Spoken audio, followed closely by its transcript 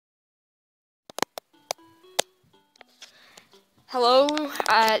Hello,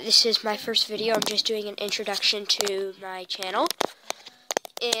 this is my first video. I'm just doing an introduction to my channel.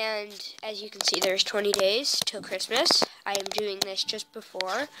 And as you can see, there's 20 days till Christmas. I am doing this just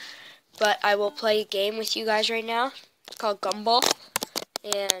before, but I will play a game with you guys right now. It's called Gumball,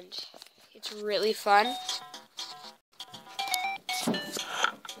 and it's really fun.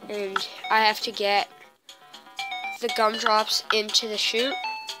 And I have to get the gumdrops into the chute.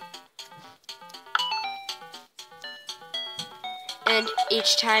 And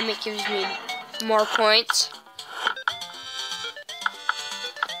each time it gives me more points.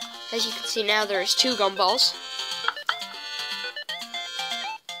 As you can see now, there's 2 gumballs.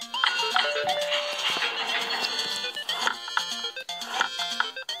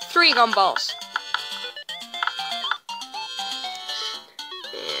 Three gumballs.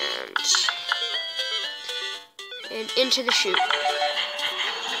 And into the chute.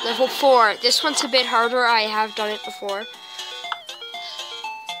 Level 4. This one's a bit harder. I have done it before.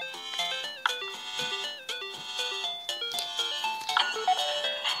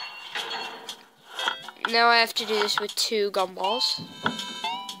 Now I have to do this with 2 gumballs.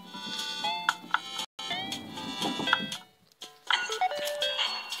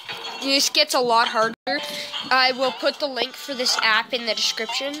 This gets a lot harder. I will put the link for this app in the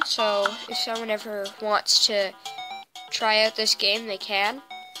description, so if someone ever wants to try out this game, they can.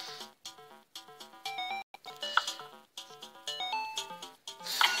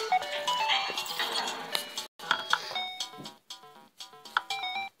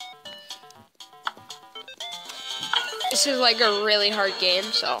 This is like a really hard game,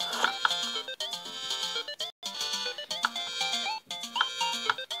 so.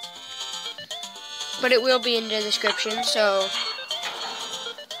 But it will be in the description, so.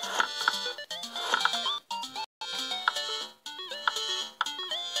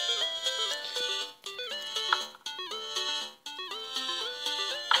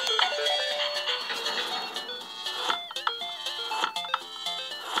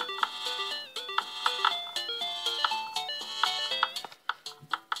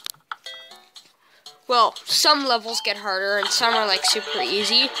 Well, some levels get harder and some are like super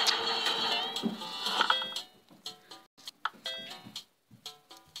easy.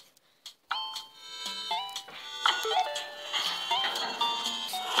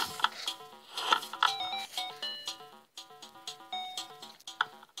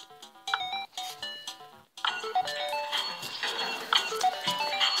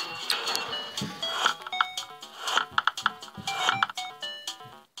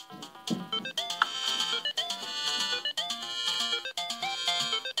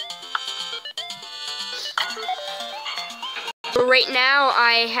 Right now,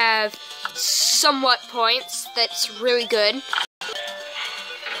 I have somewhat points. That's really good.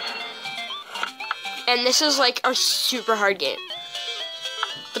 And this is like a super hard game.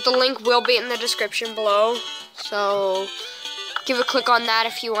 But the link will be in the description below. So give a click on that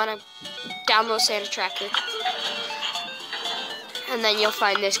if you want to download Santa Tractor. And then you'll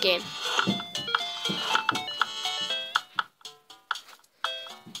find this game.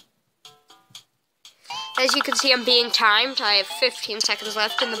 As you can see, I'm being timed. I have 15 seconds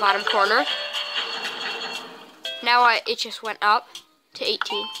left in the bottom corner. Now it just went up to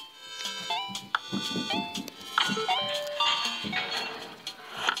 18.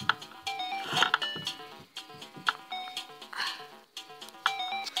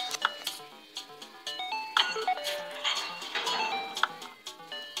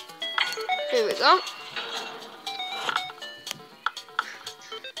 Here we go.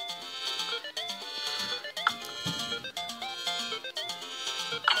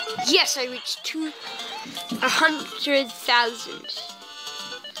 Yes, I reached 100,000.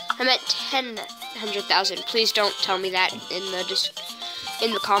 I meant 100,000. Please don't tell me that in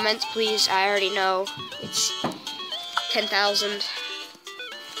the comments, please. I already know it's 10,000.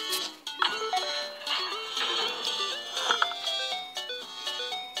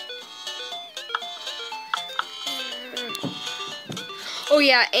 Oh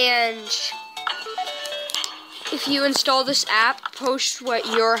yeah, and if you install this app, post what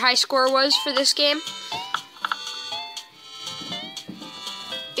your high score was for this game.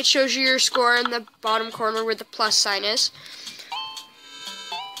 It shows you your score in the bottom corner where the plus sign is.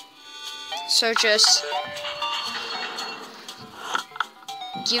 So just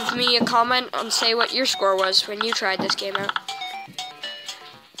give me a comment and say what your score was when you tried this game out.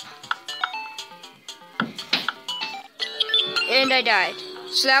 And I died.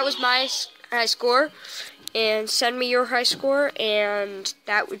 So that was my high score. And send me your high score, and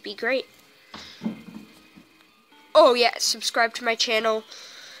that would be great. Oh yeah, subscribe to my channel.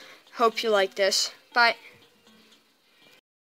 Hope you like this. Bye.